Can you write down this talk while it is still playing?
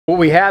What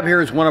we have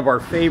here is one of our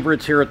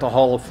favorites here at the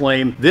Hall of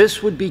Flame.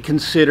 This would be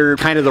considered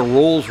kind of the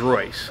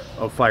Rolls-Royce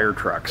of fire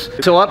trucks.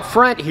 So up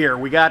front here,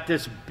 we got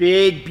this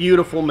big,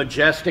 beautiful,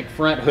 majestic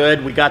front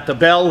hood. We got the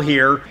bell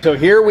here. So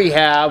here we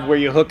have where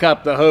you hook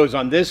up the hose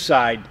on this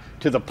side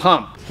to the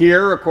pump.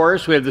 Here, of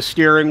course, we have the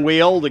steering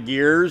wheel, the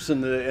gears,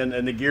 and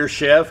the gear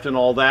shift and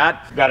all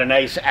that. We've got a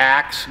nice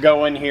axe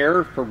going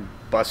here for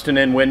busting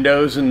in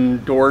windows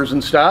and doors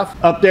and stuff.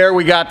 Up there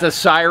we got the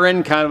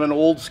siren, kind of an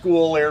old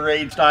school air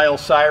raid style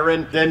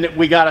siren. Then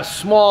we got a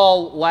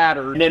small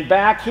ladder. And then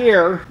back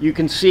here you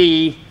can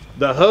see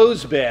the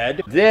hose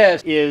bed.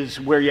 This is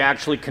where you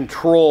actually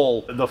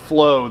control the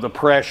flow, the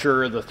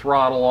pressure, the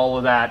throttle, all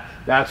of that.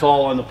 That's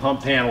all on the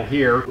pump panel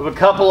here. We have a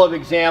couple of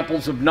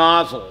examples of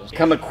nozzles.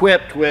 Come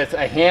equipped with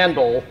a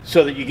handle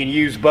so that you can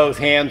use both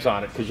hands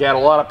on it, because you had a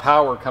lot of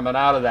power coming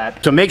out of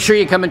that. So make sure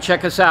you come and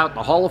check us out.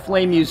 The Hall of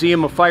Flame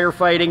Museum of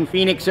Firefighting,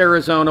 Phoenix,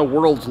 Arizona,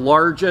 world's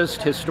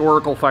largest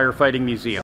historical firefighting museum.